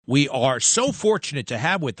We are so fortunate to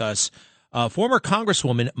have with us former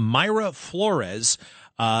Congresswoman Mayra Flores,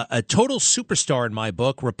 a total superstar in my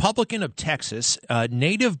book, Republican of Texas,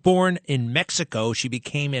 native born in Mexico. She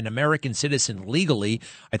became an American citizen legally.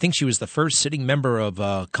 I think she was the first sitting member of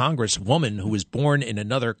Congresswoman who was born in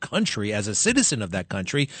another country as a citizen of that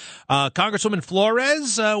country. Congresswoman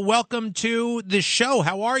Flores, welcome to the show.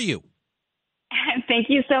 How are you? Thank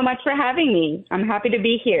you so much for having me. I'm happy to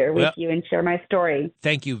be here with you and share my story.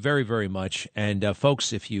 Thank you very, very much. And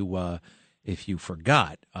folks, if you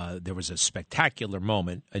forgot, there was a spectacular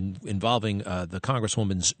moment involving the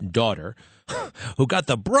Congresswoman's daughter who got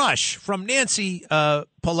the brush from Nancy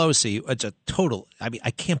Pelosi. It's a total, I mean,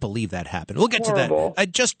 I can't believe that happened. We'll get Horrible. to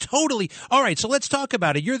that. Just totally. All right, so let's talk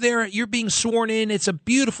about it. You're there. You're being sworn in. It's a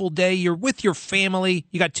beautiful day. You're with your family.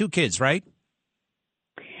 You got 2 kids, right?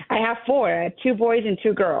 I have 4, 2 boys and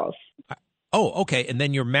 2 girls. Oh, okay. And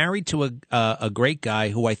then you're married to a great guy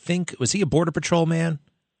who I think, was he a Border Patrol man?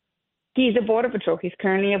 He's a Border Patrol. He's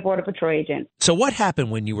currently a Border Patrol agent. So what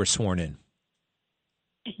happened when you were sworn in?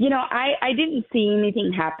 You know, I didn't see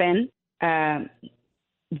anything happen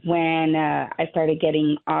when I started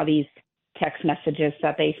getting all these text messages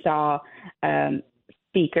that they saw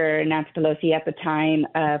Speaker Nancy Pelosi at the time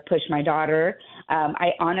push my daughter. I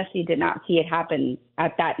honestly did not see it happen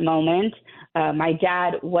at that moment. My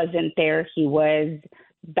dad wasn't there. He was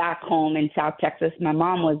back home in South Texas. My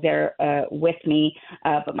mom was there with me,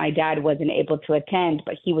 but my dad wasn't able to attend.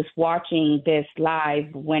 But he was watching this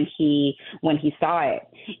live when he saw it,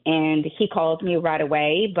 and he called me right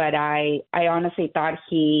away. But I honestly thought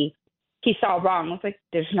he saw wrong. I was like,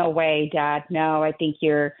 "There's no way, Dad. No, I think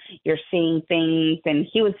you're seeing things." And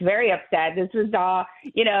he was very upset. This was all,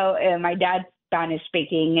 my dad's Spanish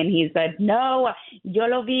speaking, and he said, "No, yo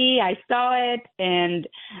lo vi. I saw it." And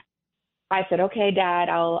I said, "Okay, Dad,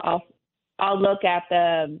 I'll look at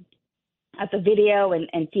the video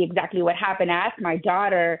and see exactly what happened." I asked my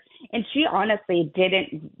daughter, and she honestly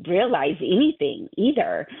didn't realize anything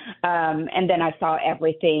either. And then I saw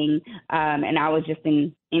everything, and I was just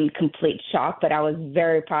in complete shock. But I was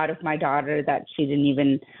very proud of my daughter that she didn't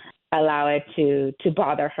even allow it to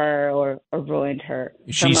bother her or ruin her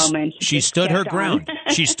moment. She stood her ground.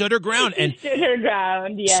 She stood her ground. And stood her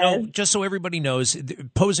ground, yes. So just so everybody knows,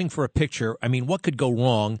 posing for a picture, I mean, what could go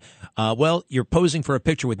wrong? Well, you're posing for a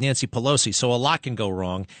picture with Nancy Pelosi, so a lot can go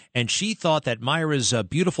wrong. And she thought that Mayra's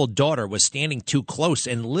beautiful daughter was standing too close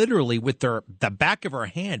and literally with the back of her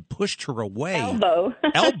hand pushed her away. Elbow.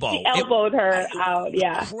 Elbow. She elbowed her out,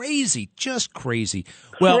 yeah. Crazy, just crazy.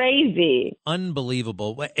 Well, crazy.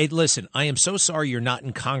 Unbelievable. Hey, listen, I am so sorry you're not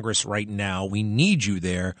in Congress right now. We need you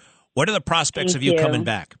there. What are the prospects of you coming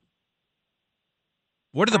back?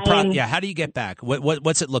 What are the how do you get back?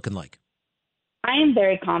 What's it looking like? I am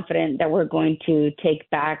very confident that we're going to take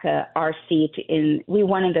back our seat we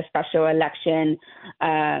won in the special election,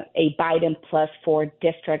 a Biden +4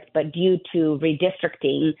 district, but due to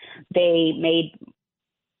redistricting, they made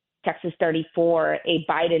Texas 34 a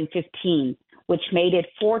Biden 15, which made it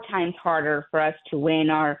 4 times harder for us to win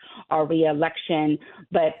our reelection.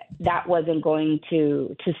 But that wasn't going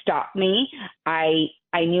to stop me. I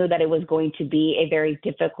knew that it was going to be a very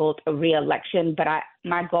difficult reelection, but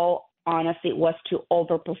my goal, honestly, was to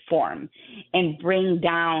overperform and bring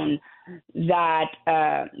down that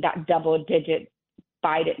double-digit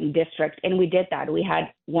Biden district, and we did that. We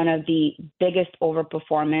had one of the biggest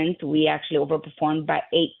overperformance. We actually overperformed by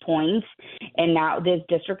 8 points, and now this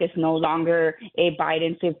district is no longer a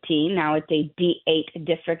Biden 15. Now it's a D8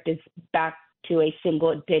 district. It's back to a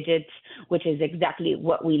single digits, which is exactly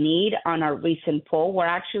what we need. On our recent poll, we're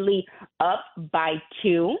actually up by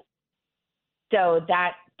 2. So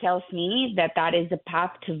that tells me that is a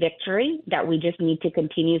path to victory, that we just need to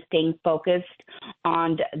continue staying focused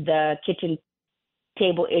on the kitchen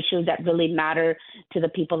table issues that really matter to the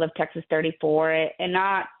people of Texas 34 and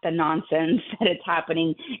not the nonsense that is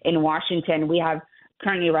happening in Washington. We have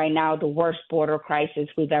currently right now the worst border crisis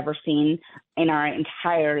we've ever seen in our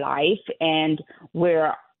entire life. And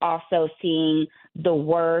we're also seeing the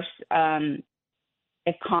worst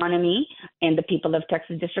economy in the people of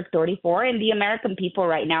Texas District 34, and the American people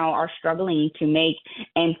right now are struggling to make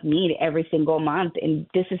ends meet every single month. And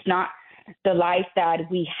this is not the life that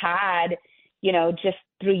we had, just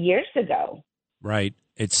 3 years ago. Right.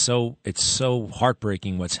 It's so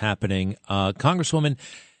heartbreaking what's happening. Congresswoman,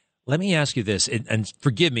 let me ask you this, and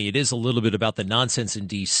forgive me, it is a little bit about the nonsense in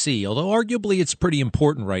D.C., although arguably it's pretty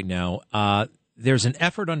important right now. There's an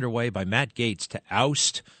effort underway by Matt Gaetz to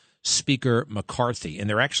oust Speaker McCarthy, and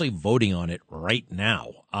they're actually voting on it right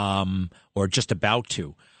now, or just about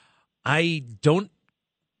to. I don't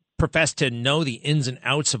profess to know the ins and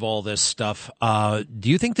outs of all this stuff.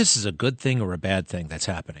 Do you think this is a good thing or a bad thing that's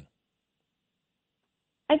happening?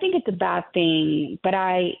 I think it's a bad thing, but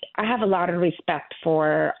I have a lot of respect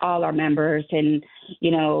for all our members and,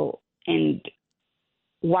 and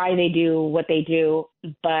why they do what they do.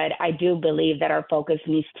 But I do believe that our focus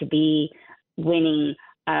needs to be winning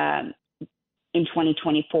in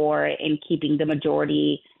 2024 and keeping the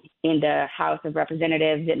majority in the House of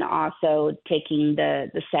Representatives and also taking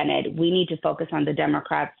the Senate. We need to focus on the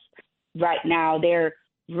Democrats right now. They're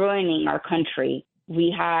ruining our country.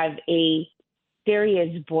 We have a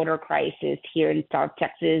serious border crisis here in South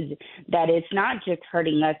Texas that is not just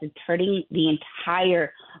hurting us, it's hurting the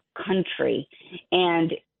entire country.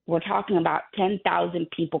 And we're talking about 10,000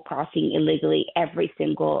 people crossing illegally every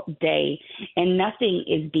single day, and nothing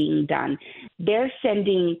is being done. They're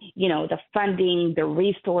sending, the funding, the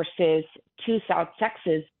resources to South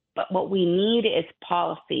Texas, but what we need is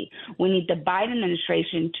policy. We need the Biden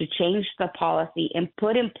administration to change the policy and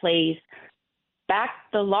put in place back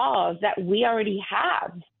the laws that we already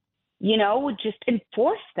have, just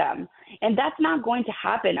enforce them. And that's not going to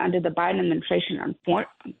happen under the Biden administration,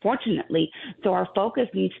 unfortunately. So our focus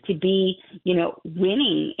needs to be,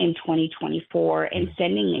 winning in 2024 and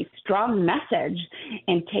sending a strong message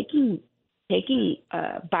and taking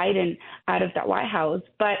Biden out of the White House.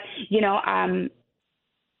 But,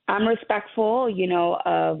 I'm respectful,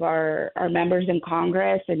 of our members in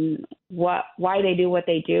Congress and why they do what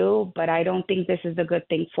they do, but I don't think this is a good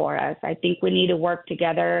thing for us. I think we need to work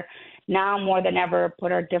together now more than ever,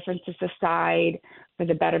 put our differences aside for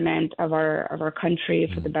the betterment of our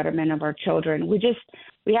country, for the betterment of our children. We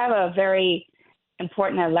have a very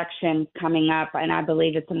important election coming up, and I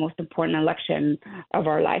believe it's the most important election of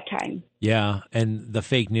our lifetime. Yeah, and the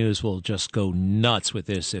fake news will just go nuts with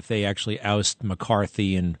this. If they actually oust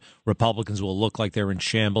McCarthy, and Republicans will look like they're in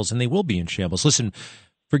shambles, and they will be in shambles. Listen,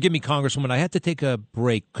 forgive me, Congresswoman, I had to take a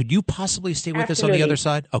break. Could you possibly stay with us on the other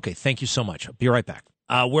side? Okay, thank you so much. I'll be right back.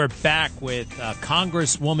 We're back with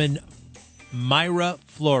Congresswoman Mayra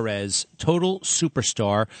Flores, total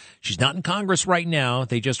superstar. She's not in Congress right now.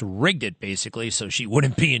 They just rigged it, basically, so she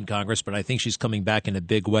wouldn't be in Congress, but I think she's coming back in a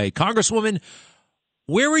big way. Congresswoman,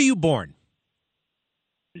 where were you born?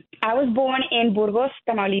 I was born in Burgos,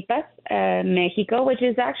 Tamaulipas, Mexico, which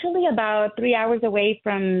is actually about 3 hours away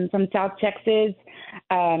from South Texas.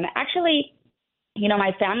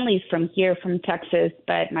 My family's from here, from Texas,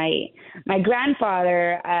 but my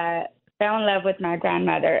grandfather fell in love with my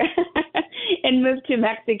grandmother and moved to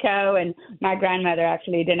Mexico. And my grandmother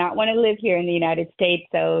actually did not want to live here in the United States,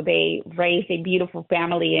 so they raised a beautiful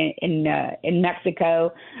family in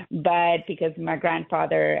Mexico. But because my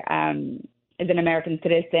grandfather is an American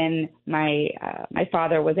citizen, my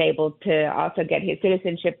father was able to also get his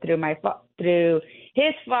citizenship through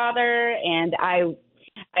his father, and I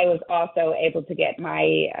was also able to get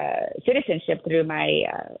my citizenship through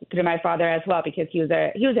my father as well, because he was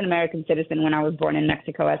an American citizen when I was born in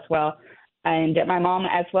Mexico as well. And my mom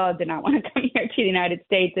as well did not want to come here to the United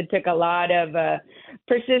States. It took a lot of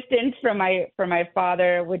persistence from my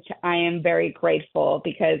father, which I am very grateful,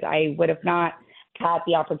 because I would have not had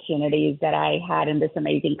the opportunities that I had in this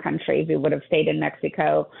amazing country if we would have stayed in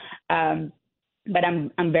Mexico. But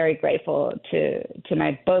I'm very grateful to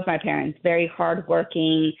both my parents, very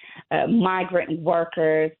hardworking migrant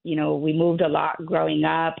workers. We moved a lot growing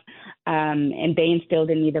up, and they instilled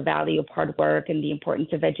in me the value of hard work and the importance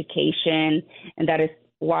of education. And that is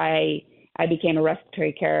why I became a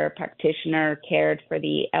respiratory care practitioner, cared for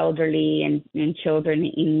the elderly and children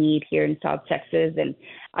in need here in South Texas. And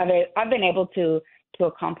I've been able to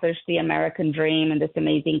accomplish the American dream in this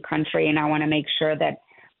amazing country. And I want to make sure that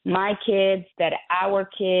my kids, that our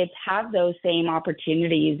kids have those same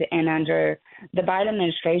opportunities. And under the Biden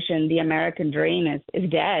administration, the American dream is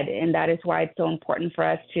dead. And that is why it's so important for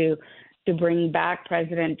us to bring back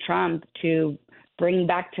President Trump, to bring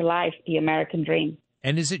back to life the American dream.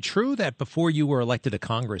 And is it true that before you were elected to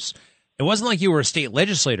Congress, it wasn't like you were a state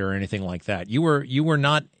legislator or anything like that? You were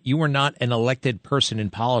not an elected person in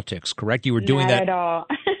politics, correct? You were doing Not that at all.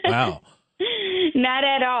 Wow. Not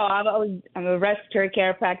at all. I'm a respiratory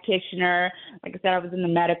care practitioner. Like I said, I was in the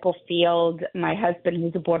medical field. My husband,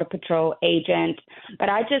 who's a Border Patrol agent. But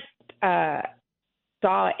I just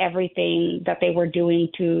saw everything that they were doing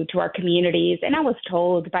to our communities. And I was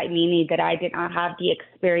told by many that I did not have the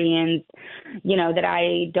experience, that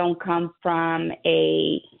I don't come from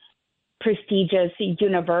a prestigious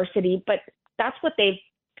university. But that's what they've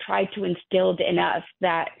tried to instill in us,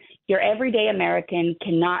 that your everyday American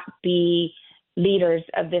cannot be leaders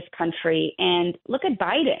of this country. And look at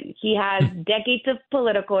Biden. He has decades of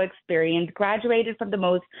political experience, graduated from the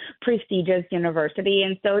most prestigious university,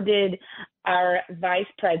 and so did our vice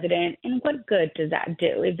president. And what good does that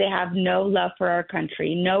do if they have no love for our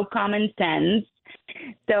country, no common sense?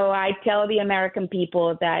 So I tell the American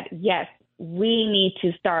people that, yes, we need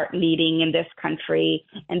to start leading in this country.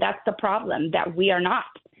 And that's the problem, that we are not.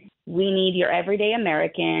 We need your everyday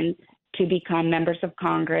American to become members of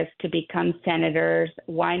Congress, to become senators.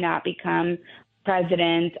 Why not become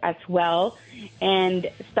president as well, and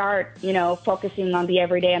start, focusing on the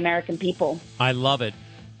everyday American people? I love it,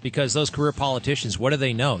 because those career politicians, what do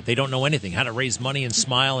they know? They don't know anything, how to raise money and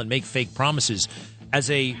smile and make fake promises. That's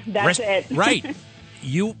it. Right.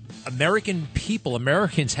 You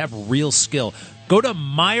Americans have real skill. Go to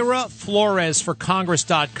Mayra Flores for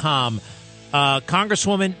Congress.com.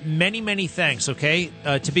 Congresswoman, many, many thanks, okay?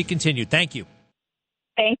 To be continued. Thank you.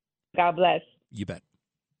 Thank you. God bless. You bet.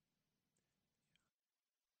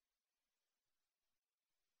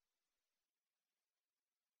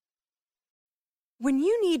 When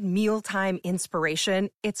you need mealtime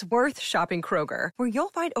inspiration, it's worth shopping Kroger, where you'll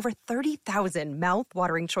find over 30,000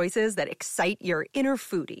 mouth-watering choices that excite your inner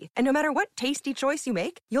foodie. And no matter what tasty choice you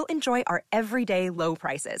make, you'll enjoy our everyday low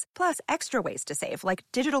prices, plus extra ways to save, like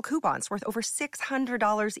digital coupons worth over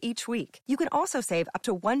 $600 each week. You can also save up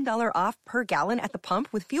to $1 off per gallon at the pump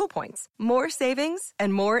with fuel points. More savings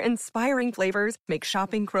and more inspiring flavors make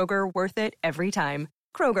shopping Kroger worth it every time.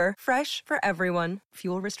 Kroger, fresh for everyone.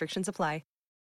 Fuel restrictions apply.